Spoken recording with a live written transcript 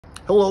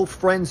Hello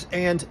friends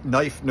and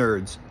knife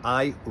nerds.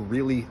 I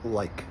really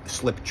like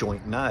slip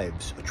joint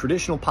knives.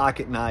 Traditional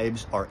pocket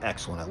knives are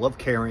excellent. I love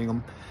carrying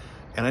them,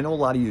 and I know a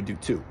lot of you do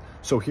too.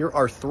 So here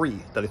are three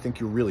that I think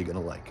you're really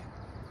gonna like.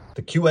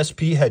 The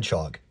QSP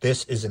Hedgehog.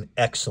 This is an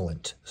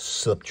excellent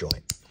slip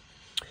joint.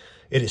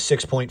 It is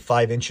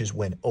 6.5 inches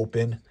when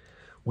open.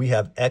 We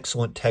have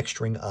excellent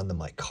texturing on the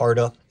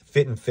micarta.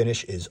 Fit and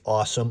finish is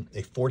awesome.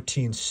 A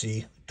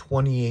 14C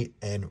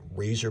 28N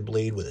razor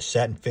blade with a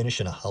satin finish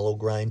and a hollow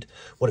grind.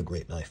 What a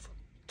great knife.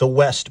 The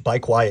West by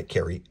Quiet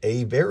Carry,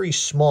 a very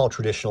small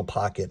traditional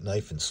pocket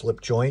knife and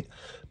slip joint,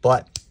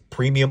 but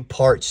premium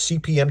parts,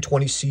 CPM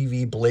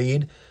 20CV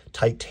blade,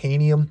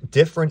 titanium,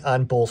 different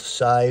on both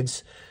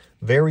sides,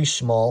 very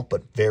small,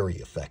 but very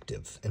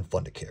effective and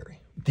fun to carry.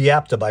 The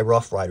Apta by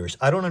Rough Riders.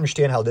 I don't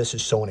understand how this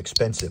is so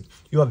inexpensive.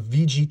 You have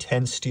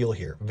VG10 steel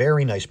here.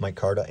 Very nice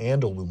micarta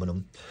and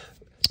aluminum.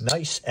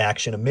 Nice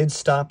action, a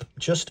mid-stop,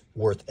 just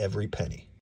worth every penny.